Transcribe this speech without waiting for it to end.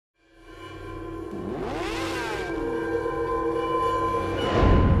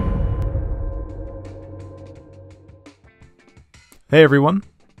Hey everyone,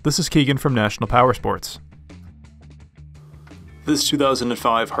 this is Keegan from National Powersports. This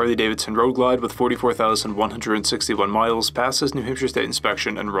 2005 Harley-Davidson Road Glide with 44,161 miles passes New Hampshire State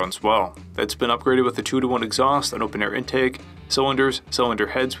inspection and runs well. It's been upgraded with a 2-to-1 exhaust, an open-air intake, cylinders, cylinder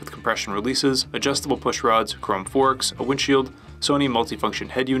heads with compression releases, adjustable push rods, chrome forks, a windshield, Sony multifunction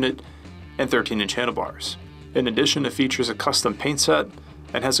head unit, and 13-inch handlebars. In addition, it features a custom paint set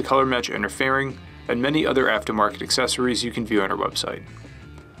and has a color match inner fairing and many other aftermarket accessories you can view on our website.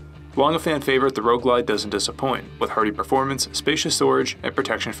 Long a fan favorite, the Road Glide doesn't disappoint, with hardy performance, spacious storage, and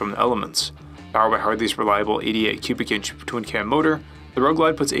protection from the elements. Powered by Harley's reliable 88 cubic inch twin-cam motor, the Road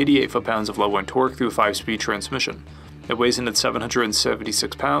Glide puts 88 foot-pounds of low-end torque through a 5-speed transmission. It weighs in at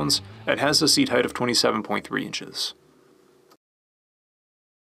 776 pounds and has a seat height of 27.3 inches.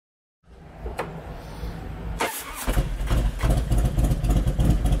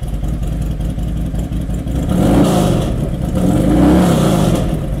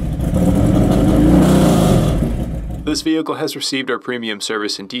 This vehicle has received our premium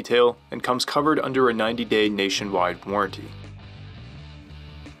service and detail and comes covered under a 90-day nationwide warranty.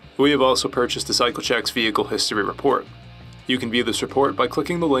 We have also purchased the CycleCheck's Vehicle History Report. You can view this report by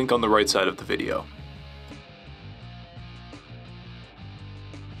clicking the link on the right side of the video.